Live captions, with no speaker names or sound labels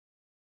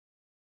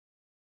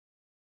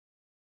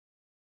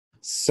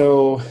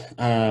So,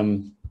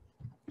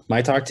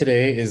 my talk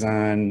today is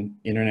on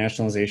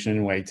internationalization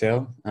and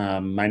wagtail.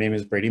 My name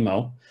is Brady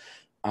Mo.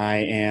 I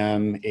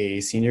am a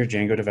senior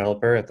Django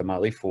developer at the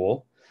Motley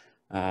Fool.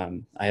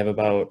 I have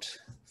about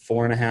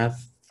 4.5,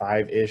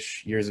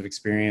 5-ish years of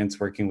experience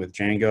working with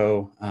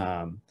Django,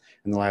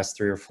 in the last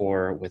 3 or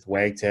 4 with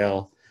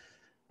wagtail.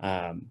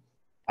 Um,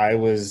 I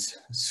was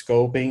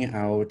scoping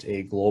out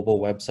a global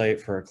website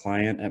for a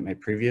client at my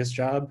previous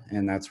job,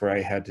 and that's where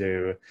I had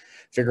to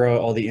figure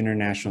out all the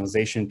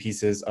internationalization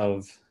pieces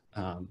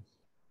um,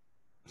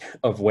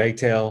 of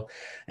wagtail.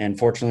 And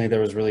fortunately,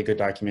 there was really good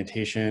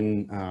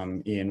documentation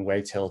in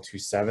wagtail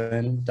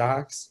 2.7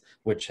 docs,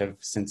 which have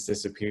since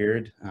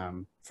disappeared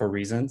for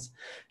reasons.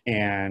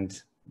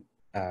 And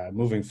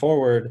moving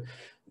forward,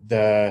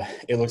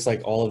 it looks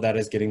like all of that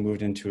is getting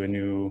moved into a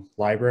new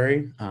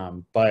library,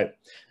 but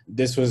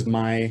this was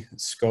my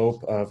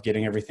scope of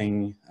getting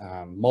everything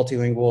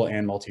multilingual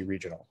and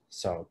multi-regional.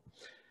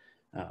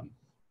 Um,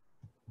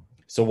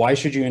 so why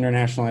should you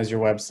internationalize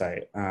your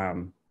website?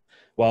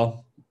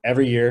 Well,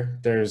 every year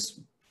there's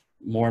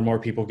more and more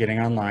people getting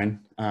online.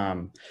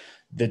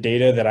 The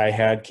data that I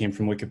had came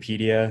from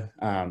Wikipedia.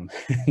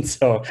 And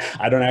so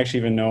I don't actually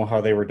even know how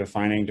they were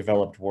defining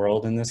developed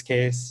world in this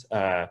case.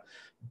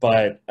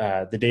 But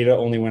the data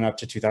only went up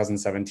to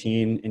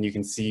 2017, and you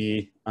can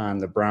see on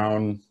the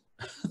brown,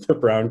 the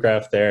brown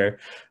graph there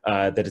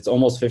that it's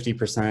almost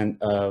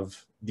 50%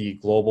 of the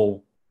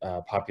global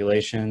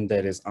population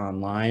that is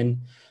online.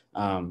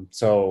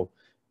 So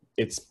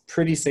it's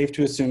pretty safe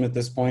to assume at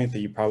this point that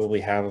you probably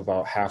have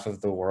about half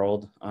of the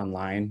world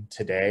online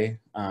today,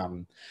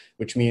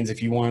 which means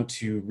if you want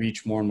to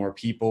reach more and more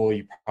people,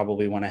 you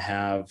probably want to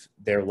have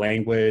their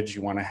language,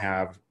 you want to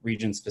have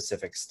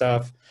region-specific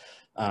stuff,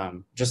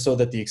 just so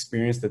that the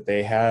experience that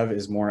they have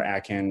is more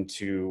akin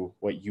to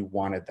what you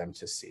wanted them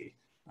to see.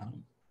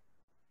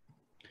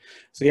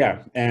 So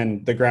yeah,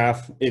 and the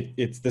graph,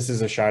 this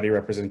is a shoddy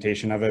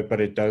representation of it,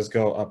 but it does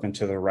go up and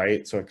to the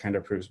right, so it kind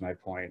of proves my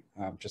point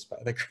just by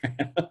the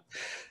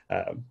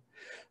graph.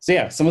 So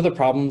yeah, some of the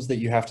problems that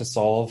you have to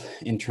solve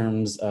in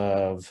terms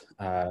of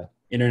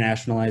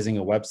internationalizing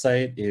a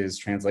website is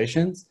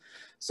translations.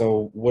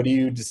 So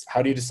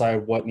how do you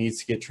decide what needs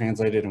to get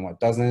translated and what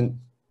doesn't?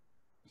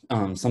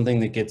 Something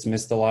that gets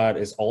missed a lot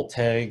is alt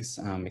tags.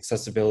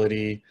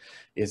 Accessibility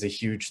is a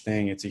huge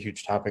thing. It's a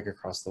huge topic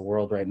across the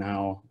world right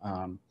now.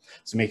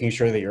 So making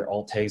sure that your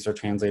alt tags are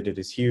translated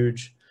is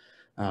huge.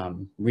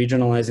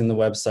 Regionalizing the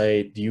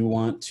website. Do you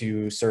want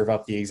to serve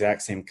up the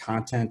exact same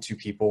content to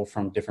people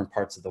from different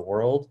parts of the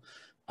world?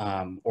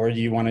 Or do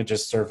you want to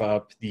just serve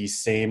up the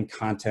same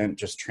content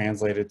just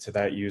translated to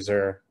that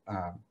user?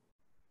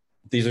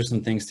 These are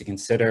some things to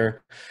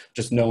consider.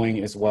 Just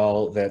knowing as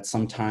well that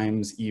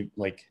sometimes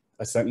like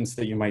a sentence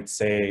that you might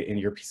say in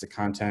your piece of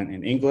content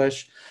in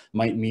English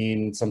might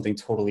mean something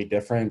totally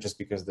different just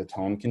because the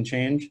tone can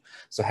change.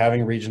 So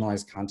having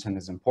regionalized content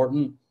is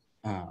important.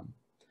 And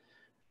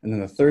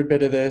then the third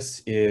bit of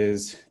this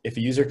is if a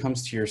user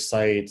comes to your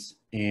site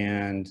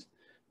and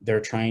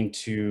they're trying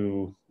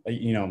to,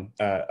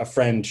 a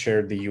friend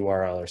shared the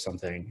URL or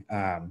something,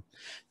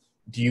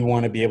 do you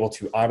want to be able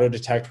to auto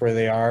detect where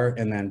they are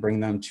and then bring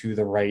them to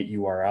the right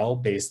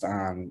URL based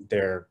on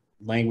their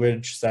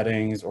language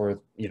settings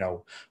or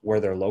where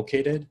they're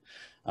located?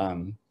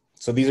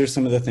 So these are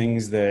some of the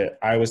things that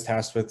I was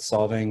tasked with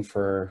solving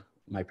for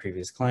my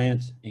previous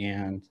client,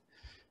 and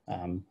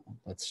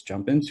let's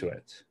jump into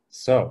it.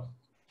 So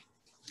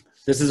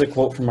this is a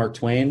quote from Mark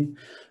Twain.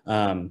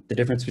 The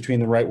difference between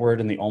the right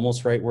word and the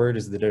almost right word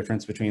is the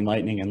difference between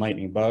lightning and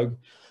lightning bug.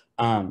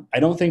 I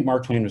don't think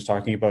Mark Twain was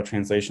talking about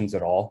translations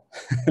at all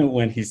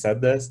when he said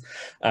this.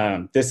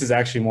 This is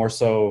actually more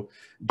so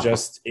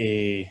just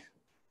a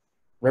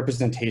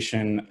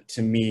representation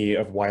to me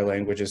of why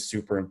language is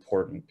super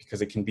important,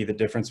 because it can be the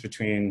difference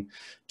between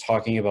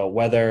talking about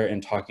weather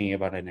and talking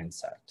about an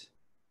insect.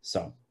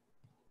 So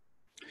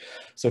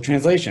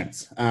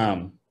translations.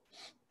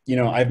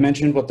 I've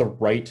mentioned what the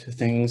right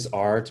things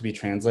are to be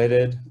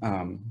translated,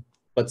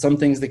 but some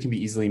things that can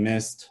be easily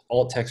missed: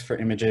 alt text for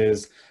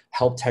images,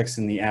 help text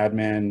in the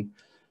admin,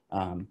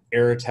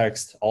 error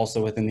text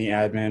also within the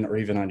admin or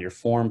even on your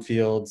form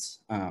fields.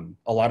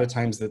 A lot of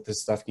times that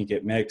this stuff can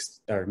get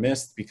mixed or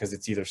missed because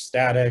it's either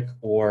static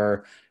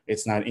or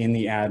it's not in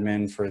the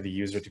admin for the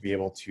user to be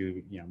able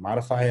to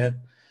modify it.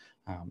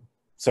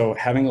 So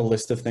having a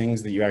list of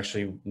things that you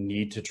actually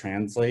need to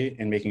translate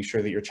and making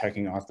sure that you're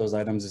checking off those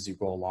items as you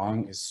go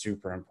along is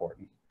super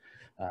important,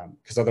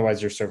 because otherwise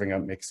you're serving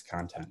up mixed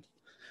content,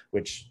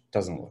 which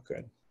doesn't look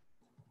good.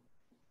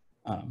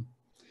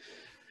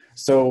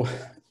 So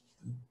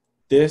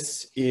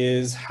this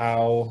is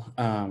how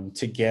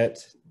to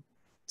get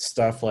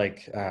stuff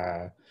like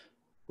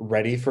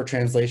ready for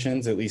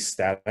translations, at least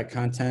static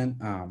content.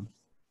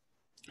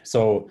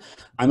 So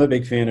I'm a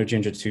big fan of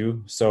Jinja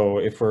 2. So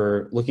if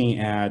we're looking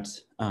at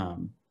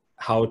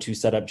how to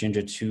set up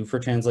Jinja 2 for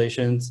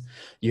translations,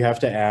 you have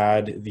to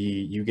add the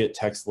you get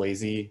text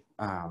lazy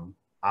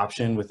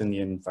option within the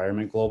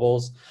environment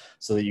globals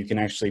so that you can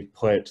actually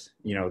put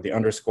the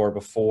underscore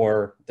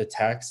before the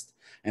text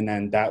And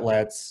then that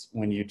lets,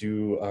 when you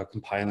do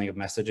compiling of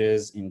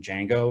messages in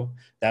Django,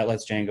 that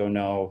lets Django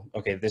know,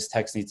 okay, this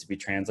text needs to be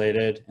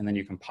translated, and then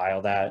you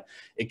compile that.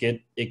 It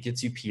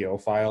gets you PO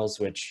files,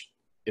 which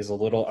is a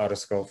little out of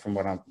scope from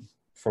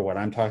what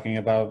I'm talking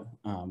about,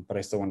 but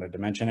I still wanted to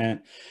mention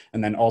it.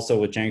 And then also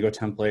with Django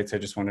templates, I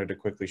just wanted to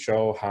quickly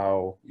show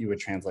how you would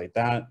translate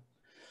that.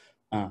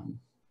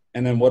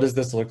 And then what does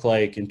this look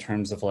like in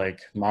terms of like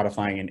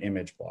modifying an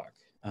image block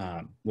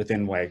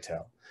within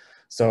Wagtail?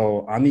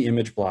 So on the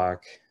image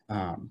block,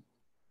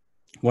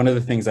 one of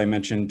the things I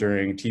mentioned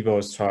during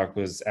Thibaut's talk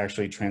was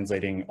actually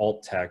translating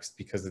alt text,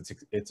 because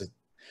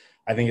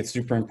I think it's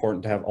super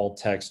important to have alt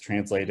text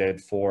translated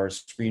for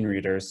screen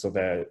readers so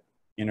that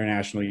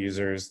international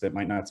users that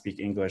might not speak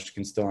English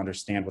can still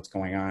understand what's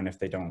going on if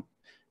they don't,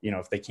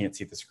 if they can't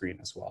see the screen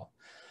as well.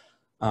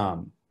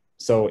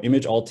 So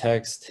image alt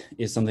text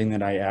is something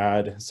that I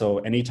add. So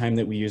anytime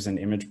that we use an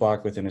image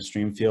block within a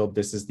stream field,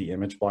 this is the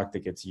image block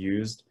that gets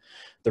used.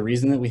 The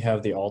reason that we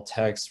have the alt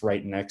text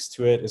right next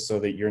to it is so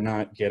that you're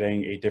not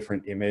getting a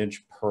different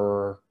image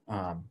per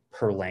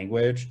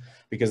language,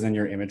 because then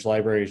your image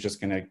library is just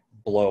going to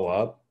blow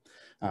up.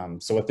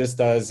 So what this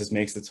does is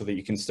makes it so that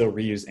you can still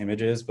reuse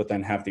images, but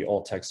then have the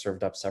alt text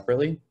served up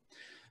separately.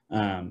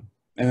 And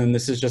then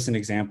this is just an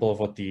example of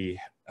what the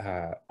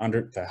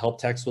help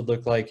text would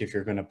look like if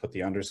you're going to put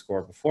the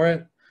underscore before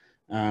it.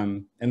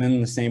 And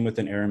then the same with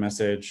an error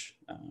message.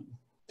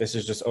 This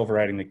is just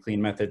overriding the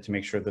clean method to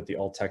make sure that the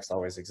alt text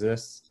always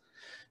exists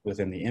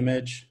within the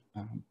image.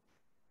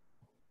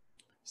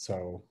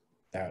 So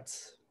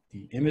that's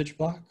the image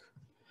block.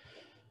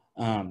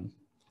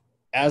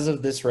 As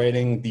of this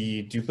writing,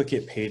 the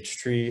duplicate page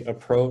tree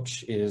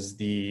approach is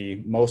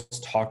the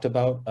most talked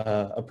about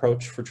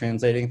approach for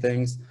translating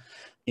things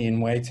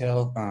in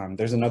Wagtail.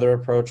 There's another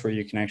approach where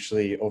you can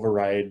actually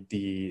override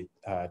the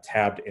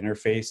tabbed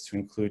interface to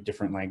include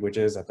different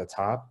languages at the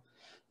top,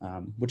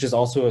 which is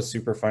also a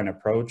super fine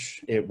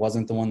approach. It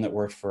wasn't the one that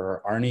worked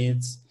for our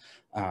needs,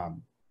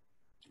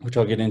 which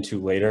I'll get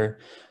into later.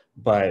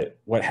 But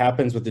what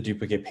happens with the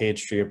duplicate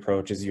page tree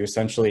approach is you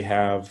essentially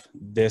have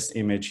this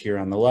image here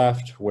on the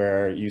left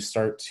where you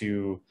start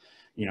to,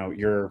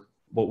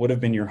 what would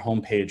have been your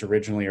home page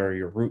originally or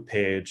your root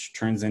page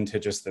turns into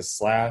just this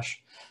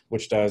slash,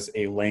 which does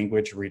a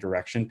language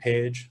redirection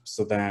page.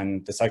 So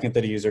then the second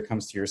that a user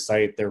comes to your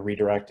site, they're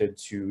redirected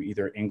to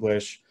either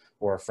English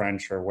or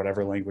French or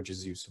whatever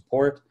languages you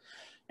support.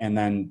 And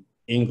then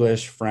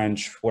English,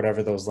 French,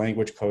 whatever those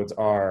language codes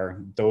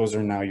are, those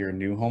are now your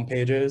new home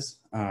pages.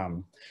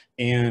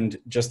 And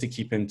just to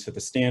keep into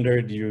the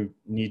standard, you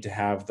need to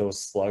have those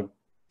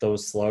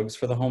slugs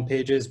for the home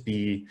pages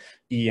be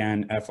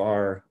EN,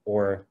 FR,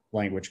 or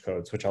language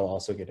codes, which I'll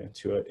also get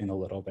into it in a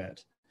little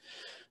bit.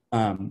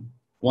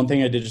 One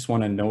thing I did just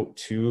want to note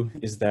too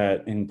is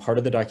that in part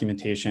of the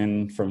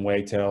documentation from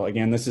Wagtail,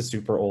 again, this is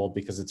super old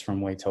because it's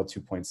from Wagtail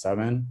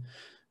 2.7.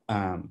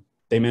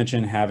 They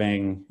mention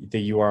having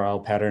the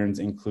URL patterns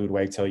include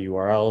Wagtail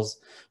URLs,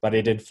 but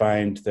I did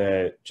find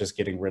that just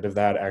getting rid of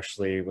that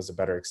actually was a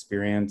better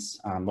experience,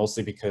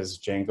 mostly because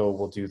Django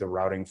will do the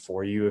routing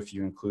for you if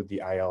you include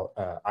the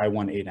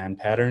I18N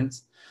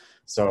patterns.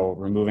 So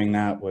removing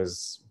that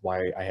was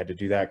why I had to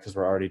do that, because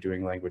we're already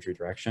doing language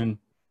redirection.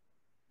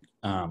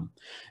 And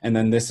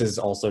then this is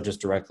also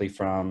just directly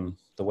from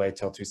the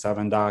Wagtail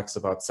 2.7 docs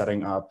about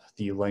setting up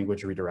the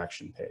language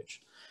redirection page,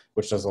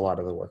 which does a lot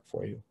of the work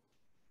for you.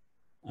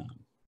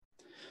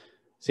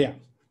 So yeah,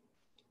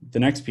 the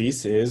next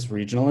piece is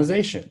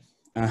regionalization.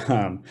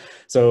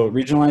 So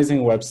regionalizing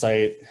a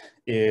website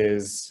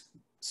is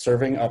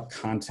serving up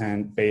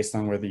content based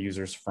on where the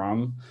user's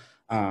from.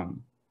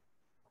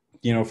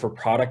 For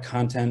product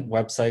content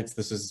websites,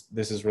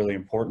 this is really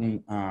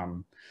important.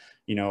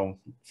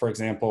 For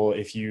example,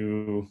 if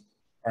you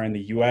are in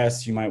the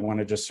US, you might want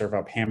to just serve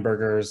up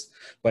hamburgers,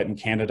 but in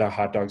Canada,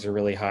 hot dogs are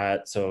really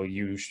hot, so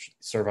you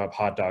serve up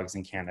hot dogs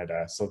in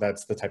Canada. So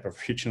that's the type of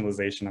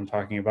regionalization I'm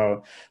talking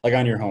about, like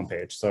on your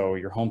homepage. So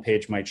your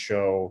homepage might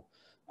show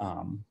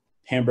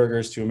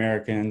hamburgers to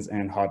Americans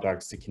and hot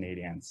dogs to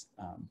Canadians.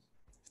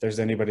 If there's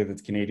anybody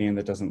that's Canadian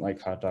that doesn't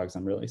like hot dogs,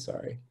 I'm really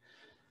sorry.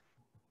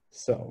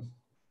 So,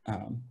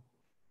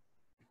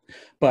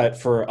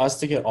 but for us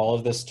to get all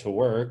of this to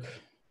work,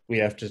 we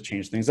have to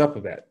change things up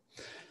a bit.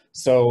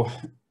 So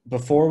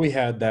before we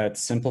had that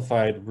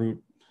simplified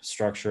root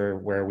structure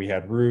where we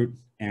had root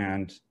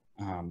and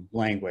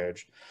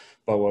language,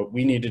 but what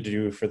we needed to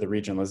do for the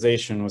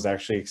regionalization was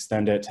actually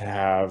extend it to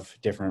have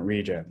different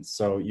regions.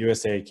 So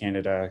USA,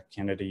 Canada,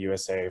 Canada,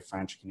 USA,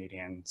 French,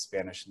 Canadian,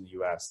 Spanish in the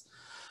US.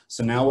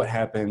 So now what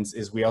happens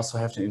is we also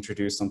have to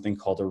introduce something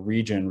called a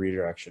region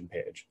redirection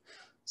page.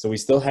 So we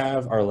still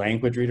have our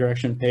language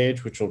redirection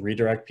page, which will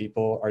redirect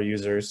people, our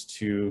users,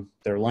 to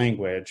their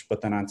language. But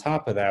then on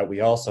top of that,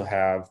 we also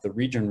have the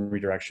region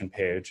redirection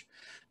page,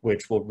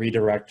 which will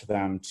redirect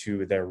them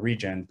to their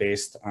region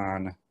based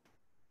on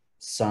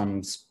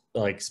some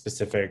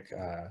specific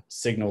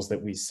signals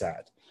that we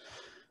set.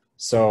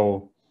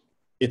 So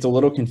it's a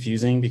little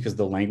confusing because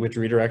the language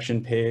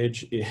redirection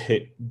page,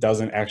 it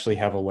doesn't actually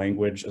have a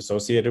language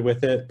associated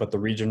with it, but the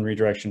region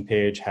redirection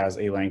page has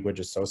a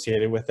language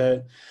associated with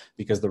it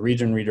because the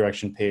region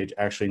redirection page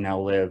actually now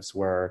lives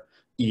where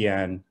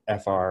EN,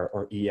 FR,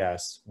 or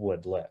ES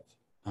would live.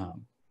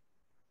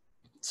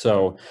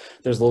 So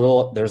there's a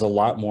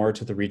lot more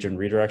to the region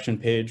redirection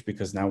page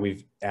because now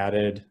we've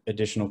added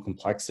additional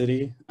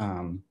complexity,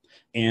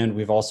 and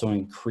we've also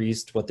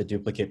increased what the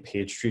duplicate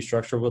page tree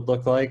structure would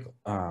look like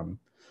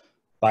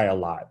by a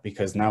lot,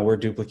 because now we're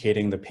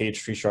duplicating the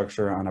page tree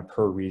structure on a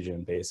per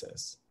region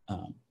basis.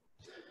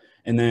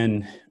 And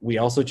then we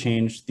also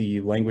changed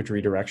the language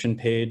redirection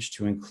page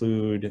to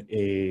include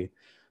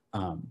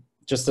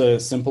just a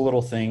simple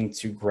little thing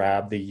to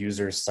grab the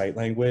user's site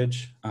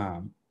language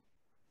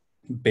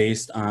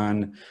based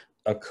on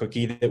a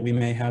cookie that we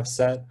may have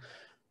set.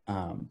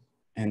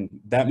 And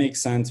that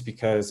makes sense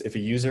because if a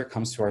user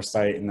comes to our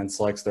site and then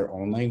selects their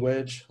own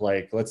language,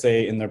 like let's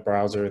say in their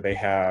browser they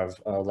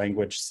have a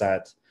language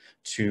set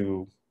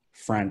to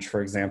French,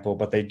 for example,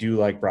 but they do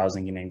like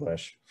browsing in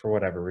English for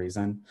whatever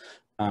reason,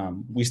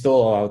 we still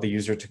allow the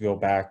user to go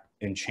back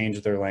and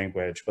change their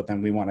language, but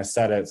then we want to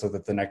set it so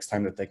that the next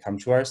time that they come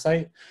to our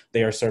site,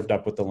 they are served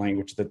up with the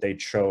language that they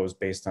chose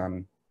based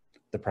on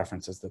the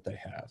preferences that they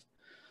have.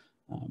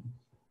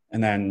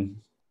 And then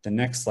the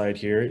next slide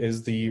here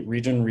is the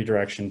region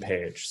redirection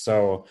page.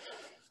 So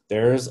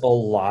there's a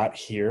lot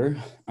here.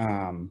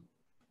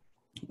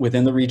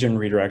 Within the region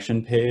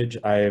redirection page,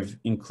 I've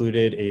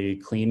included a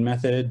clean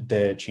method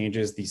that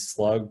changes the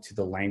slug to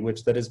the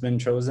language that has been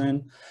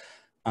chosen.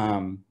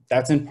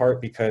 That's in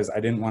part because I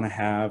didn't want to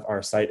have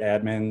our site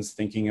admins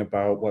thinking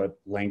about what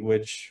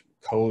language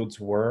codes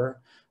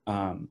were.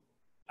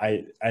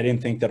 I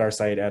didn't think that our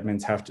site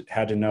admins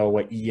had to know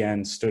what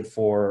EN stood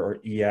for, or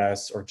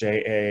ES, or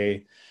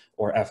JA,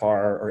 or FR,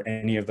 or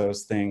any of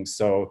those things.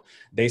 So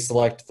they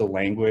select the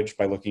language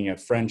by looking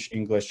at French,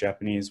 English,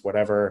 Japanese,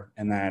 whatever,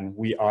 and then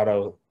we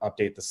auto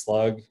update the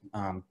slug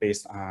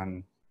based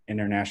on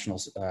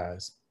international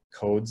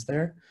codes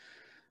there.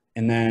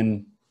 And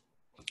then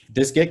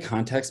this get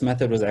context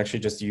method was actually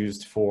just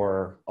used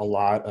for a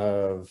lot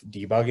of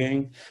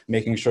debugging,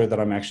 making sure that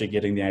I'm actually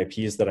getting the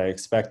IPs that I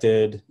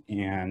expected.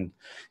 And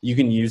you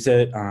can use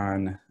it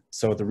on,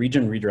 so the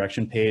region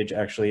redirection page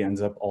actually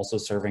ends up also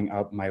serving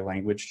up my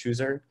language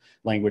chooser,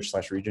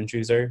 language/region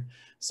chooser.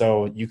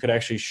 So you could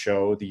actually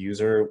show the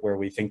user where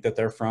we think that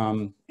they're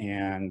from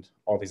and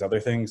all these other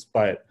things,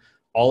 but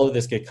all of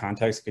this get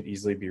context could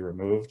easily be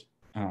removed.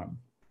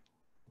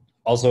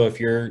 Also, if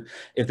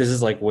this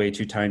is like way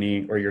too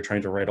tiny or you're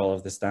trying to write all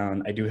of this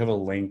down, I do have a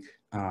link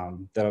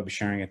that I'll be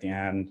sharing at the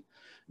end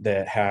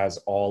that has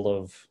all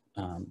of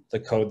the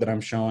code that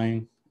I'm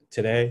showing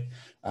today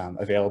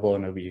available,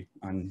 and it'll be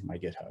on my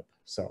GitHub.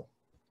 So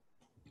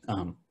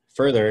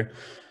further,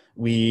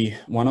 we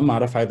want to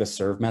modify the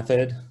serve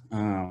method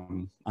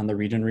on the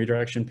region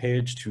redirection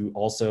page to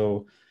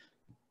also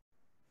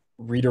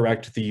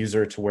redirect the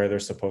user to where they're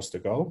supposed to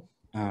go.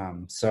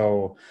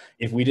 So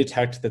if we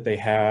detect that they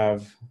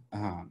have,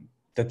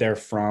 that they're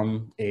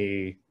from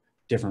a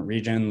different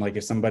region, like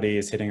if somebody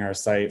is hitting our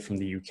site from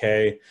the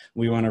UK,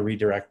 we want to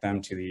redirect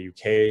them to the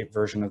UK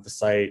version of the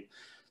site,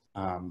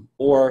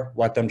 or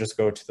let them just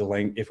go to the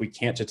link. If we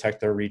can't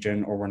detect their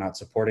region or we're not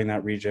supporting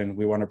that region,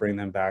 we want to bring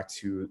them back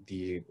to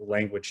the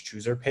language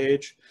chooser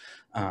page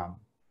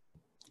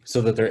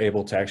so that they're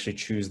able to actually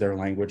choose their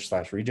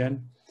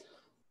language/region.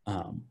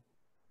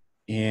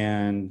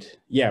 And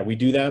yeah, we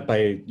do that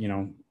by,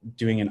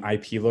 doing an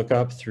IP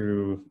lookup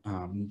through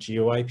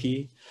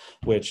GeoIP,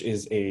 which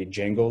is a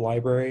Django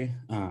library.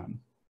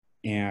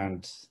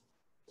 And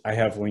I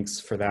have links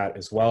for that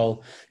as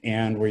well.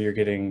 And where we're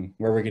getting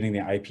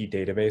the IP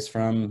database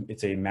from,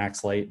 it's a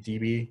MaxLight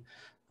DB,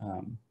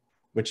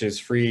 which is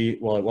free.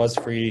 Well, it was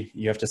free.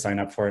 You have to sign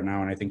up for it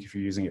now. And I think if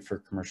you're using it for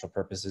commercial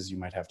purposes, you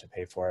might have to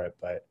pay for it.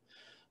 But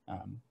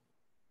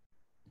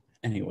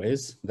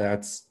anyways,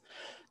 that's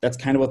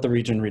kind of what the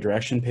region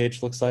redirection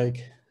page looks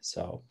like.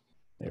 So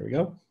there we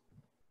go.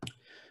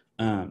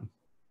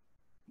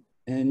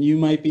 And you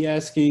might be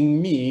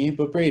asking me,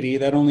 but Brady,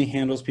 that only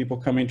handles people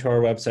coming to our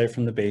website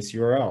from the base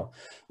URL.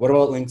 What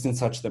about links and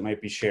such that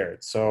might be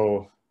shared?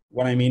 So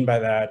what I mean by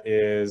that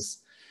is,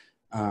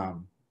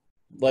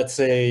 let's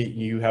say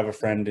you have a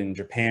friend in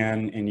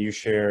Japan and you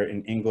share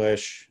an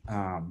English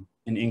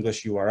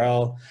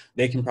URL.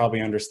 They can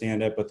probably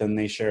understand it, but then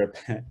they share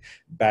it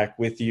back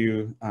with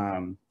you,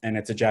 and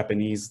it's a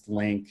Japanese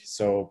link.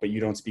 So, but you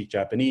don't speak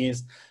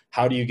Japanese.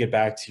 How do you get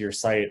back to your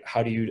site?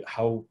 How do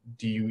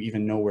you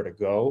even know where to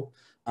go?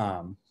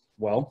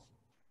 Well,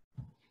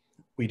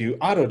 we do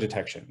auto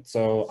detection.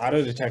 So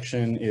auto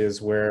detection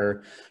is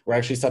where we're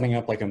actually setting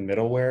up like a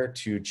middleware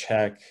to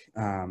check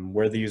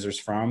where the user's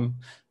from.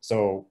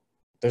 So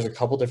there's a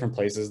couple different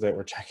places that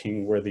we're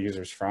checking where the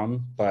user's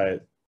from,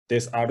 but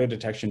this auto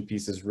detection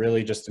piece is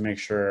really just to make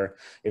sure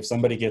if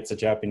somebody gets a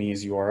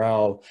Japanese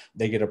URL,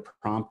 they get a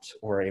prompt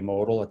or a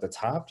modal at the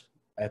top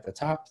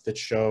that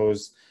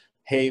shows,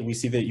 hey, we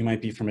see that you might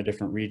be from a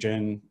different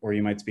region or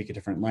you might speak a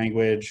different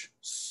language.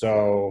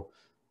 So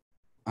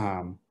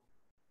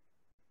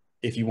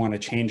if you want to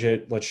change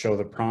it, let's show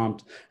the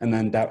prompt. And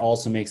then that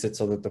also makes it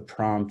so that the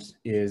prompt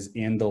is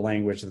in the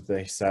language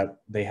that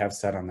they have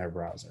set on their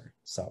browser.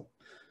 So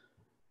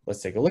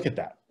let's take a look at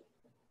that.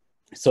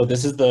 So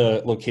this is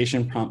the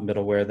location prompt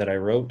middleware that I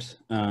wrote,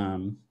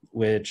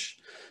 which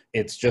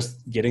it's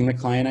just getting the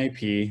client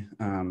IP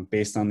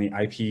based on the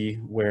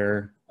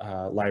IPware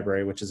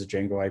library, which is a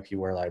Django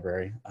IPware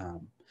library.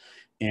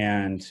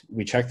 And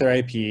we check their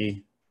IP,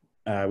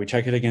 we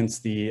check it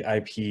against the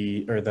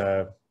IP or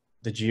the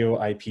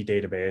geo IP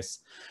database,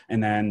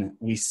 and then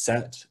we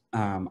set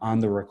on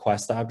the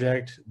request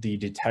object the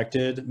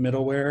detected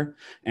middleware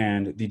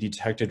and the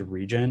detected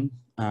region,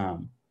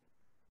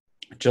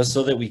 just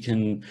so that we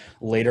can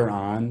later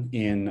on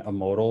in a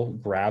modal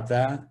grab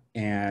that,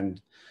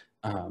 and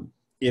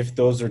if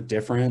those are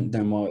different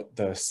than what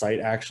the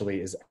site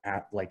actually is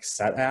at, like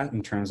set at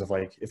in terms of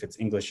like if it's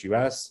English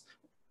US,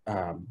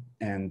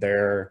 and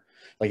they're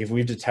like, if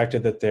we've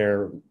detected that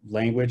their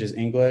language is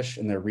English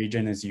and their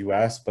region is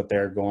US, but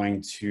they're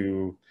going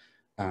to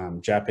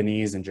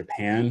Japanese and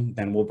Japan,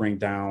 then we'll bring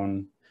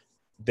down,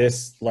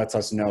 this lets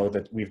us know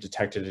that we've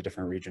detected a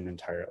different region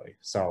entirely.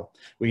 So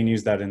we can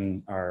use that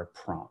in our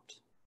prompt.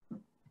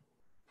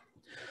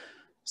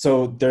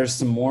 So there's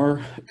some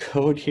more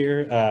code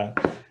here.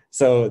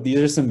 So these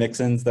are some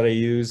mix-ins that I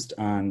used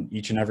on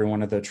each and every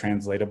one of the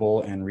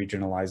translatable and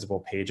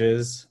regionalizable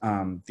pages.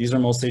 These are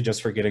mostly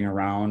just for getting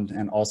around,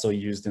 and also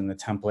used in the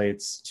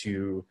templates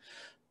to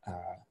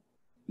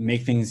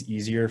make things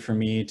easier for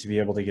me to be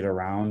able to get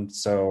around.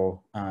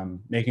 So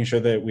making sure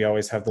that we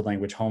always have the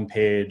language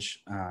homepage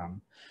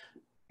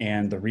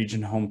and the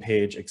region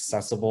homepage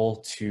accessible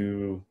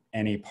to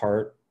any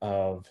part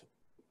of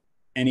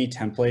any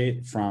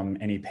template from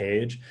any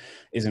page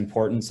is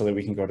important, so that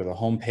we can go to the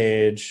home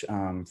page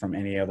from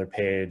any other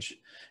page.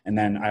 And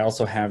then I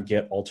also have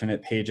get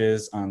alternate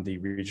pages on the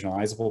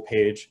regionalizable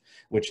page,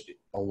 which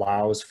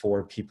allows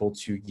for people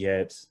to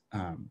get,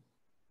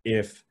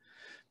 if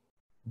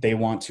they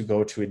want to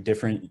go to a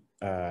different,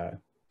 the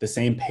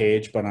same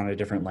page, but on a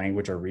different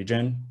language or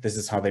region, this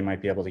is how they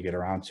might be able to get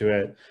around to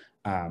it.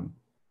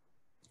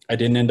 I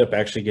didn't end up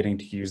actually getting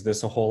to use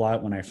this a whole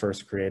lot when I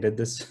first created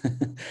this,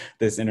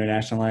 this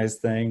internationalized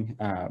thing,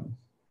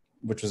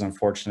 which was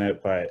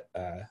unfortunate, but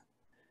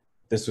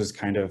this was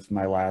kind of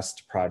my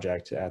last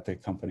project at the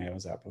company I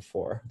was at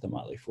before, the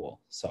Motley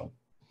Fool. So,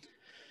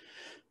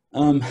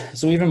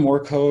 so even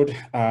more code,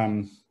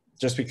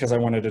 just because I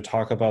wanted to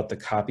talk about the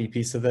copy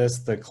piece of this.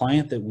 The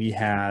client that we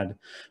had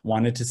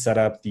wanted to set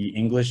up the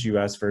English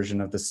US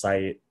version of the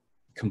site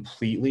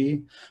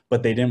completely,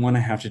 but they didn't want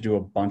to have to do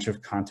a bunch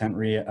of content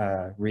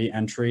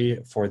re-entry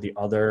for the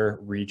other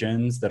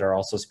regions that are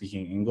also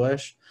speaking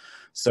English.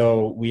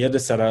 So we had to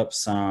set up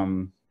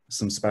some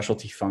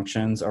specialty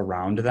functions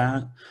around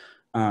that.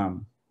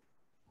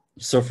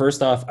 So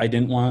first off, I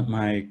didn't want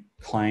my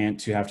client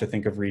to have to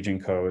think of region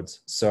codes.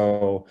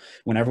 So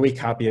whenever we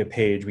copy a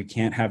page, we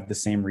can't have the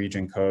same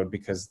region code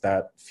because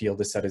that field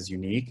is set as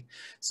unique.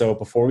 So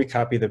before we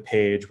copy the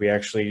page, we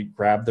actually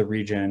grab the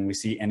region, we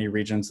see any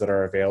regions that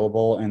are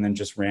available, and then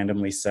just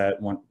randomly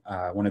set one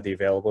of the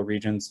available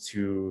regions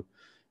to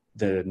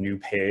the new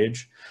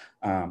page,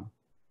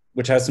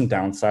 which has some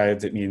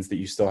downsides. It means that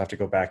you still have to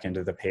go back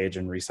into the page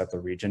and reset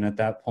the region at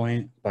that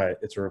point, but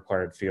it's a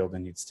required field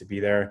and needs to be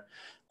there.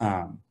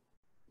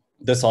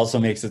 This also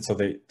makes it so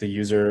that the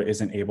user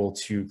isn't able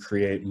to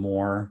create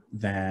more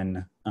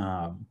than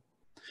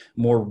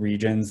more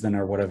regions than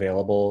are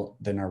available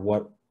in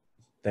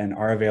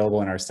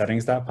our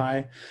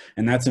settings.py.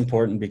 And that's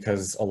important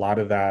because a lot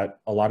of the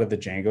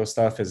Django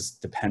stuff is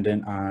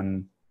dependent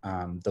on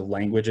the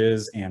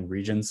languages and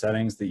region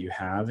settings that you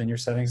have in your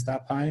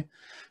settings.py.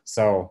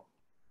 So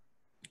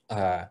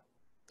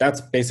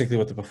that's basically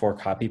what the before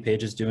copy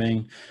page is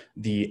doing.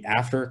 The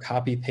after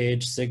copy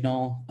page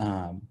signal,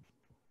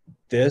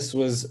 this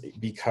was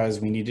because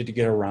we needed to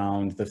get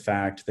around the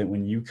fact that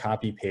when you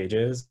copy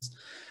pages,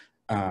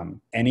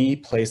 any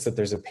place that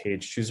there's a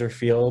page chooser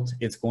field,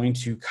 it's going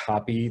to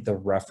copy the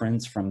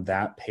reference from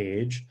that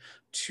page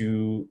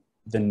to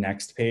the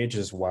next page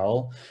as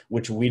well,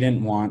 which we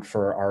didn't want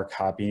for our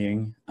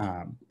copying,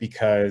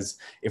 because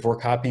if we're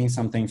copying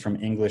something from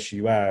English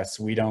US,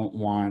 we don't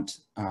want,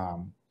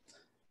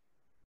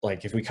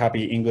 like if we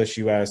copy English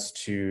US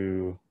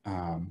to,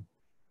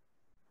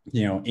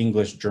 you know,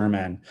 English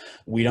German,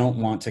 we don't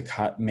want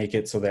to make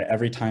it so that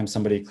every time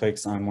somebody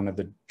clicks on one of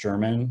the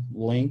German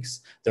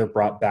links, they're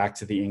brought back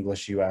to the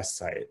English US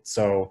site.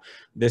 So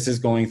this is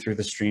going through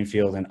the stream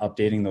field and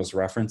updating those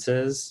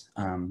references.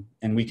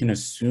 And we can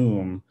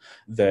assume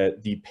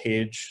that the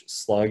page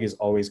slug is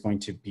always going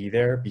to be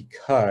there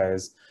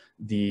because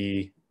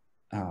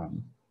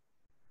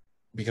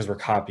because we're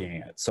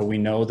copying it. So we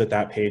know that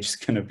that page is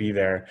going to be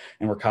there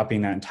and we're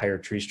copying that entire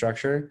tree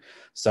structure.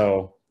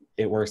 So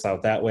it works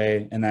out that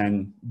way. And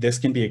then this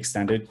can be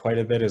extended quite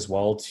a bit as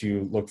well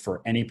to look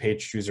for any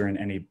page chooser in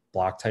any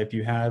block type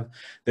you have.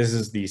 This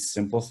is the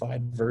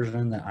simplified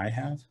version that I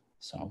have.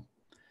 So,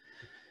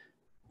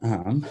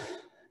 and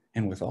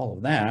with all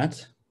of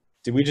that,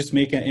 did we just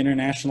make an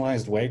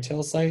internationalized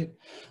wagtail site?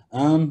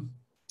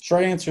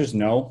 Short answer is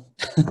no.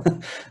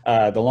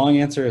 The long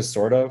answer is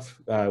sort of.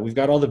 We've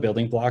got all the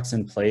building blocks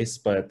in place,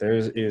 but there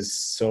is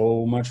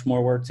so much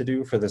more work to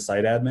do for the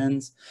site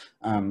admins.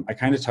 I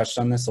kind of touched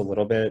on this a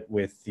little bit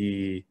with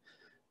the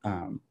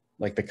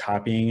like the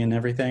copying and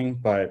everything,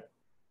 but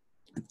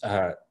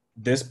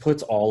this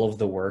puts all of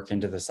the work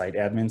into the site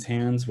admin's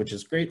hands, which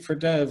is great for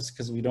devs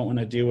because we don't want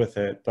to deal with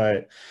it.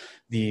 But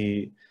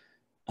the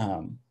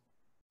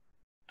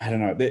I don't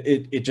know,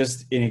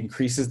 it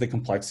increases the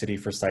complexity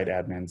for site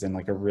admins in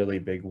like a really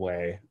big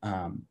way,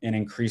 and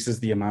increases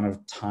the amount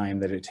of time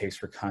that it takes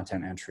for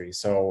content entry.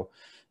 So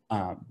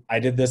I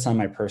did this on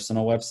my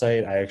personal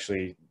website. I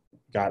actually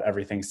got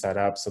everything set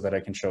up so that I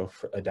can show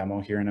a demo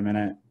here in a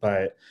minute.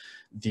 But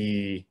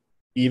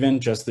even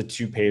just the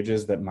 2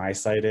 pages that my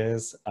site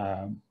is,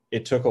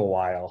 it took a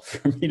while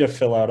for me to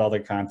fill out all the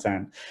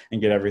content and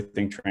get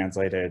everything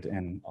translated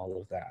and all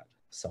of that.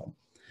 So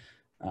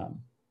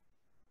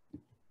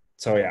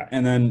yeah,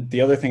 and then the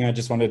other thing I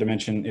just wanted to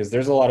mention is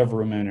there's a lot of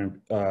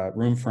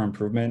room for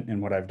improvement in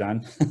what I've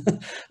done.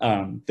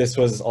 This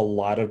was a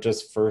lot of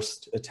just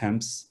first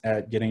attempts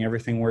at getting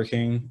everything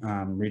working,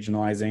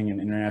 regionalizing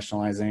and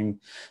internationalizing.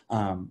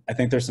 I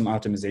think there's some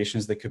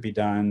optimizations that could be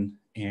done,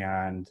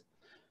 and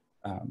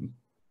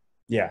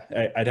yeah,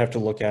 I'd have to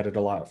look at it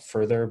a lot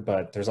further,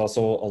 but there's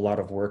also a lot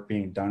of work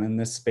being done in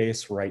this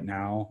space right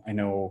now. I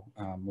know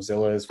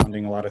Mozilla is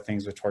funding a lot of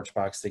things with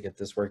Torchbox to get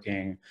this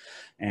working.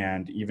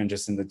 And even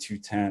just in the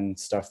 2.10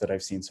 stuff that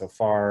I've seen so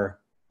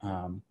far,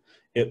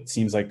 it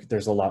seems like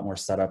there's a lot more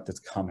setup that's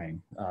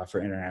coming for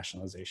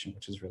internationalization,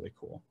 which is really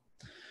cool.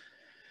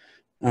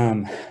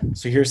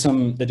 So here's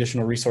some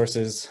additional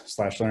resources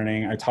 /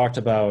 learning. I talked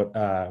about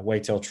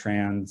Wagtail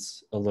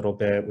Trans a little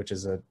bit, which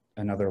is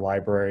another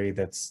library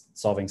that's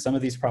solving some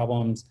of these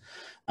problems.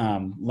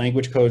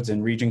 Language codes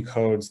and region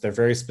codes, they're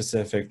very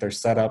specific. They're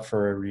set up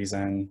for a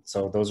reason.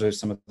 So those are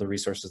some of the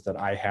resources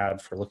that I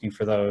had for looking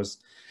for those.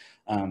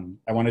 I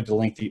wanted to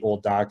link the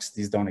old docs.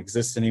 These don't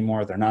exist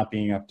anymore. They're not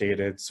being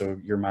updated, so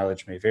your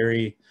mileage may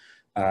vary.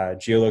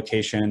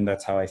 Geolocation,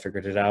 that's how I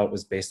figured it out,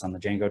 was based on the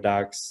Django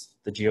docs.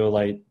 The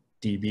Geolite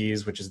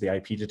DBs, which is the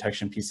IP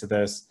detection piece of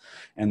this.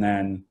 And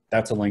then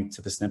that's a link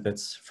to the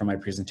snippets from my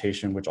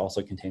presentation, which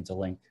also contains a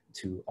link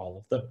to all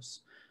of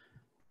those.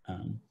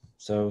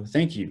 So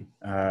thank you.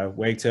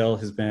 Wagtail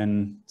has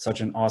been such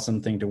an awesome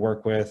thing to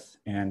work with,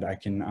 and I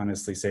can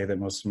honestly say that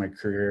most of my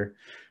career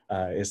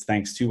is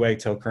thanks to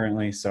Wagtail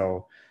currently.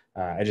 So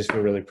I just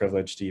feel really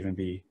privileged to even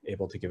be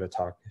able to give a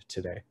talk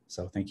today.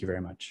 So thank you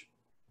very much.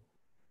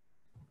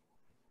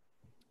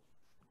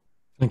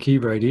 Thank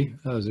you, Brady.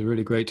 That was a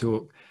really great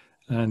talk.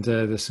 And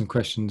there's some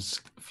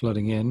questions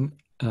flooding in.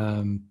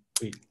 Are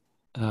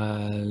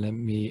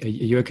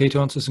you okay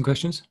to answer some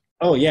questions?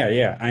 Oh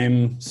yeah.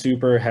 I'm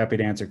super happy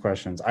to answer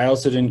questions. I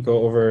also didn't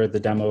go over the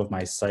demo of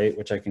my site,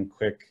 which I can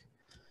quick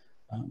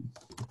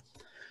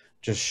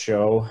just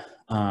show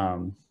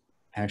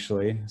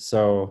actually.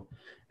 So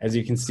as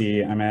you can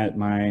see, I'm at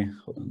my,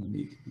 hold on, let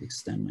me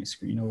extend my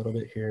screen a little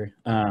bit here.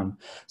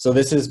 So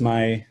this is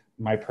my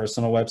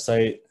personal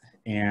website.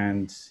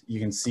 And you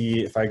can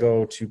see if I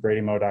go to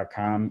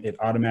bradymo.com, it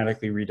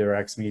automatically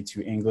redirects me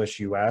to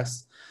English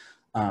US.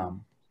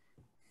 And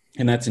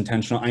that's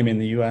intentional. I'm in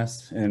the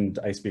US and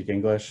I speak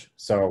English.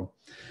 So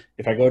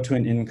if I go to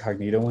an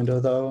incognito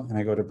window though, and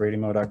I go to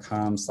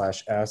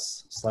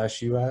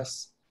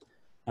bradymo.com/s/US,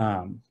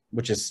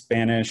 which is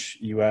Spanish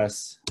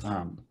US,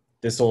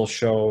 this will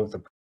show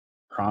the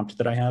prompt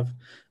that I have.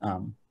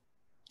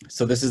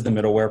 So this is the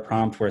middleware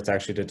prompt where it's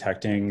actually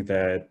detecting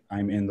that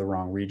I'm in the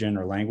wrong region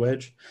or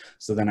language.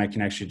 So then I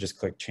can actually just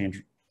click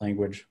change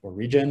language or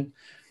region,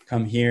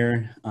 come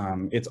here.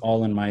 It's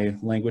all in my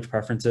language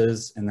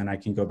preferences. And then I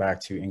can go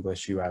back to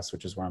English US,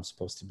 which is where I'm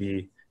supposed to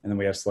be. And then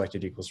we have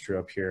selected equals true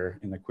up here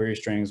in the query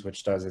strings,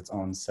 which does its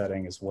own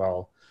setting as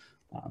well.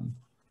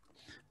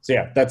 So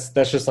yeah, that's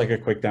just like a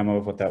quick demo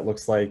of what that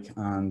looks like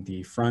on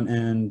the front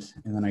end.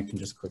 And then I can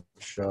just click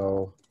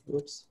show,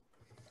 whoops.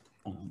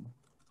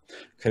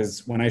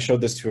 Because when I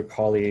showed this to a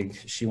colleague,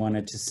 she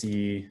wanted to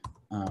see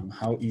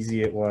how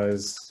easy it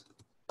was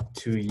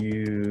to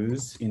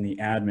use in the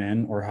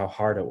admin or how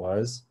hard it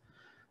was.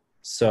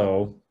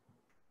 So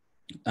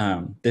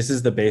this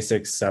is the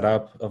basic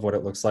setup of what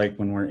it looks like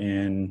when we're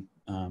in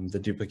the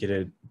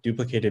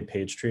duplicated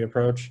page tree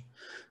approach.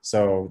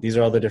 So these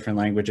are all the different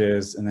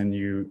languages, and then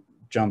you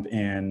jump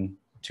in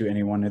to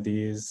any one of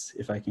these.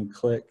 If I can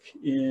click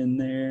in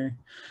there.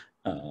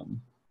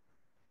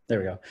 There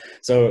we go.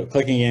 So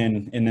clicking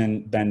in,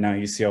 and then now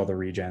you see all the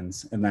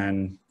regions. And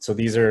then, so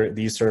these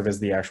serve as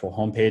the actual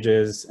home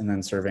pages, and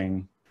then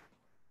serving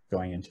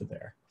going into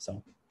there. So,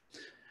 all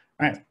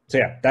right. So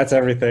yeah, that's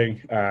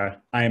everything. I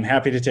am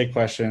happy to take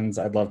questions.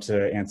 I'd love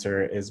to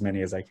answer as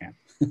many as I can.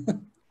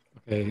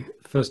 Okay.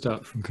 First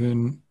up from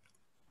Kuhn,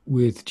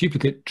 with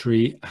duplicate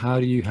tree,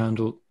 how do you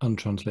handle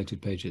untranslated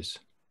pages?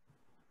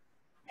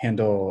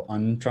 Handle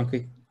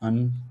untranslated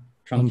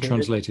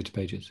Untranslated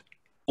pages.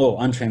 Oh,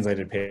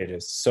 untranslated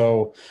pages.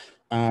 So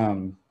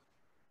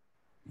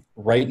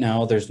Right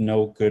now, there's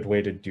no good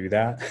way to do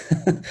that.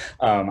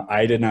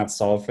 I did not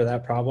solve for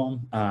that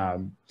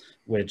problem,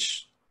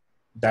 which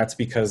that's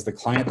because the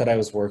client that I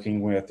was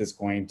working with is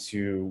going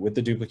to, with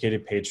the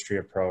duplicated page tree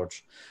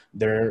approach,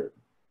 they're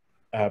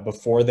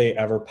before they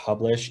ever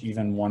publish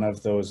even one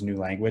of those new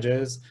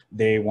languages,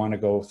 they want to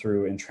go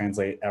through and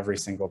translate every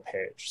single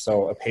page.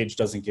 So a page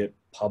doesn't get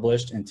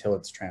published until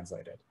it's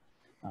translated.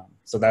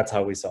 So that's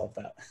how we solve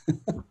that.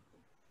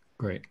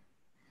 Great.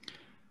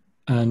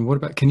 And what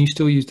about, can you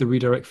still use the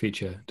redirect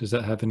feature? Does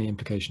that have any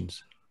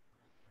implications?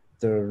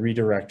 The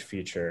redirect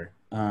feature.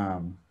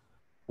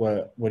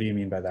 What do you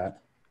mean by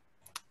that?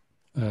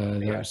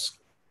 That's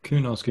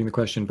Kuhn asking the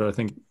question, but I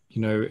think,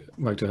 you know,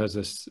 Wagtail has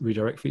this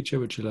redirect feature,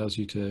 which allows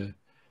you to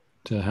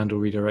handle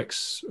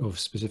redirects of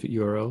specific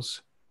URLs.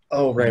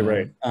 Oh,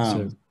 right.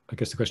 So I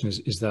guess the question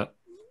is that,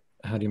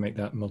 how do you make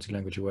that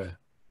multi-language aware?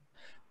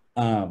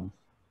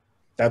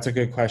 That's a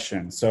good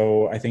question.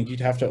 So I think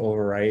you'd have to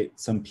overwrite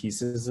some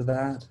pieces of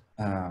that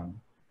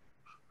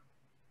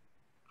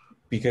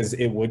because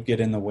it would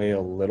get in the way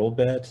a little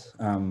bit.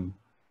 I'm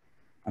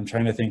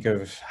trying to think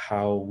of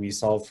how we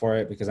solved for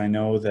it because I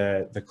know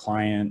that the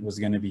client was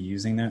going to be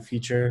using that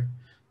feature,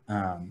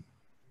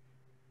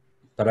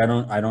 but I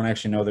don't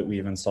actually know that we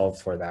even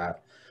solved for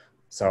that.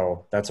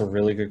 So that's a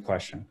really good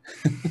question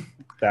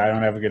that I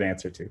don't have a good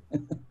answer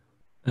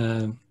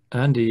to.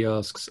 Andy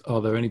asks,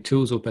 are there any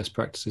tools or best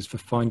practices for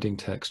finding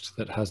text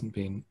that hasn't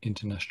been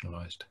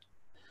internationalized?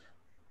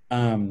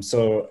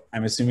 So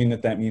I'm assuming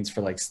that that means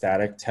for like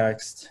static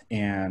text,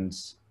 and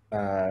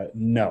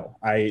no,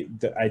 I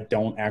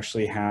don't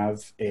actually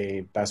have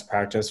a best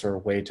practice or a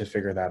way to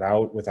figure that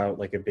out without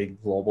like a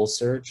big global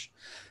search.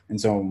 And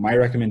so my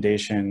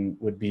recommendation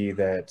would be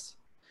that,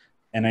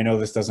 and I know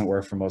this doesn't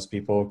work for most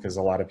people because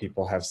a lot of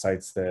people have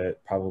sites that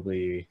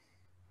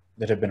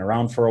have been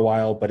around for a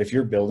while, but if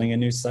you're building a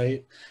new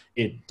site,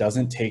 it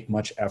doesn't take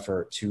much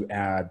effort to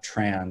add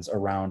trans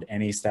around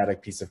any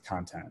static piece of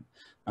content.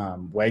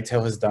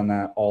 Wagtail has done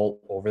that all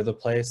over the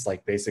place.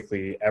 Like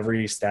basically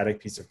every static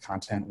piece of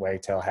content,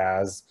 Wagtail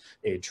has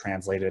a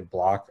translated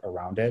block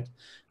around it.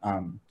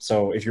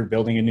 So if you're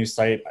building a new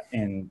site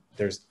and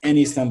there's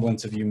any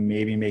semblance of you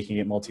maybe making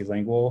it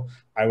multilingual,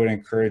 I would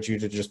encourage you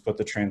to just put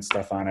the trans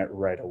stuff on it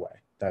right away.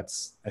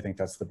 I think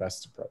that's the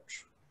best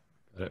approach.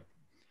 Got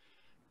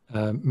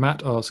it.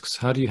 Matt asks,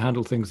 how do you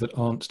handle things that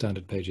aren't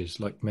standard pages,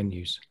 like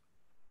menus?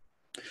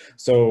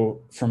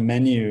 So for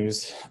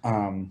menus,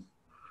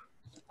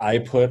 I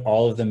put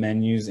all of the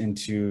menus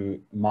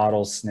into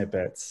model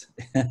snippets.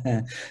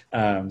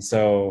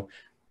 So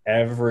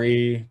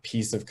every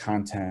piece of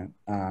content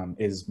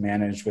is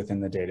managed within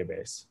the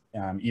database,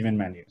 even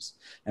menus.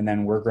 And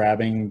then we're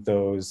grabbing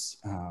those,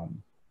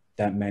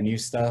 that menu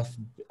stuff.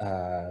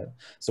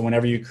 So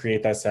whenever you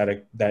create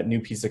that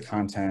new piece of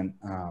content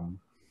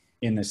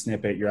in the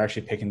snippet, you're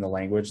actually picking the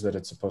language that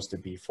it's supposed to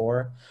be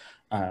for.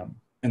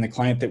 And the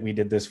client that we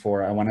did this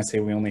for, I want to say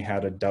we only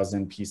had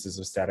 12 pieces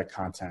of static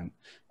content.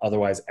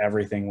 Otherwise,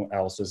 everything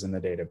else was in the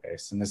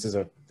database. And this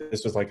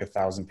was like a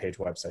 1,000-page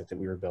website that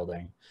we were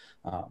building.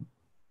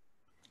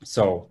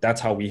 So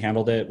that's how we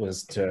handled it,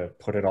 was to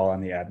put it all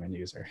on the admin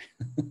user.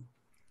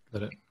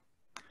 Got it.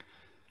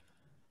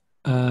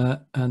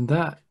 And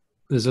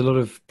there's a lot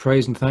of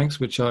praise and thanks,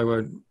 which I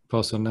won't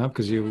pass on now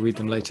because you'll read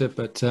them later.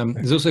 But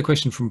there's also a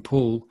question from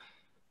Paul,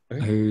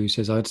 who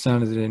says, I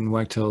understand that in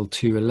Wagtail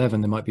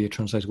 2.11, there might be a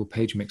translatable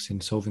page mix in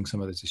solving some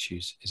of those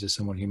issues. Is there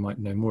someone who might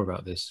know more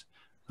about this?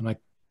 And I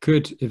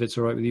could, if it's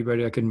all right with you,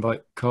 Brady, I could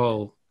invite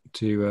Carl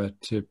to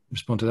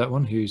respond to that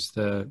one, who's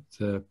the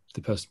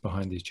person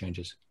behind these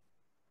changes.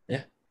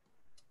 Yeah.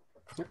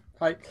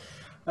 Hi.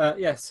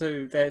 Yeah,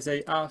 so there's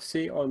a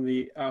RFC on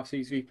the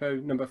RFC's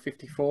repo number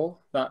 54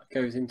 that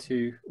goes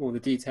into all the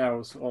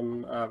details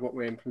on what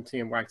we're implementing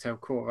in Wagtail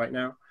core right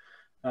now.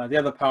 The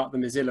other part of the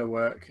Mozilla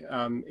work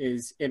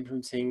is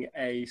implementing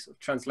a sort of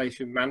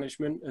translation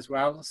management as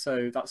well.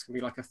 So that's going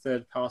to be like a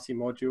third-party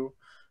module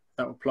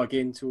that will plug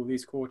into all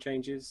these core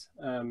changes.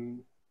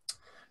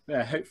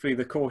 Hopefully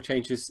the core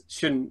changes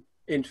shouldn't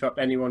interrupt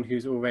anyone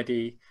who's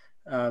already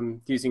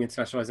using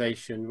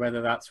internationalization,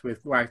 whether that's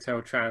with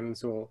Wagtail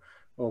trans or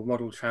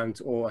model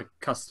trans or a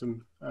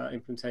custom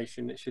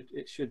implementation. It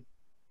should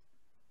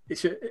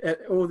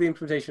all the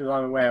implementations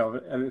I'm aware of,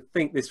 and I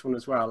think this one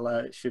as well,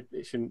 it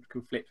shouldn't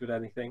conflict with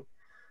anything.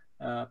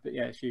 But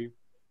yeah, if you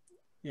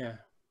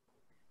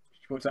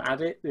want to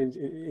add it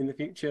in the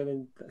future,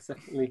 then that's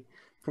definitely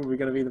probably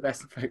going to be the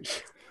best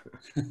approach.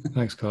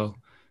 Thanks, Carl.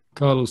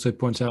 Carl also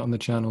points out on the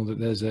channel that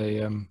there's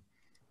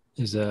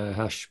a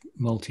hash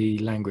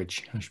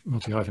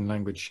multi-hyphen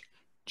language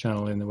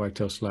channel in the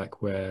Wagtail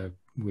Slack where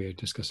we're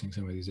discussing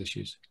some of these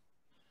issues.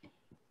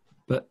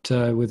 But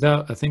with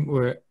that, I think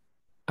we're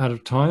out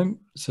of time.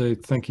 So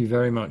thank you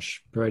very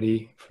much,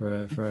 Brady,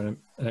 for an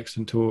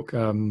excellent talk.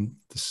 The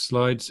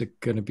slides are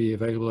going to be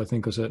available, I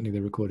think, or certainly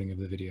the recording of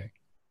the video.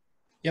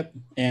 Yep.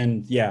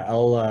 And yeah,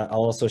 I'll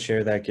also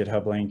share that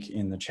GitHub link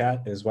in the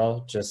chat as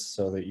well, just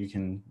so that you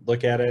can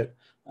look at it.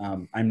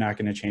 I'm not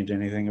going to change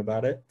anything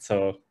about it.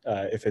 So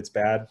if it's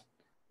bad,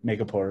 make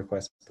a pull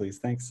request, please.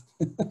 Thanks.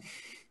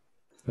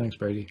 Thanks,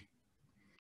 Brady.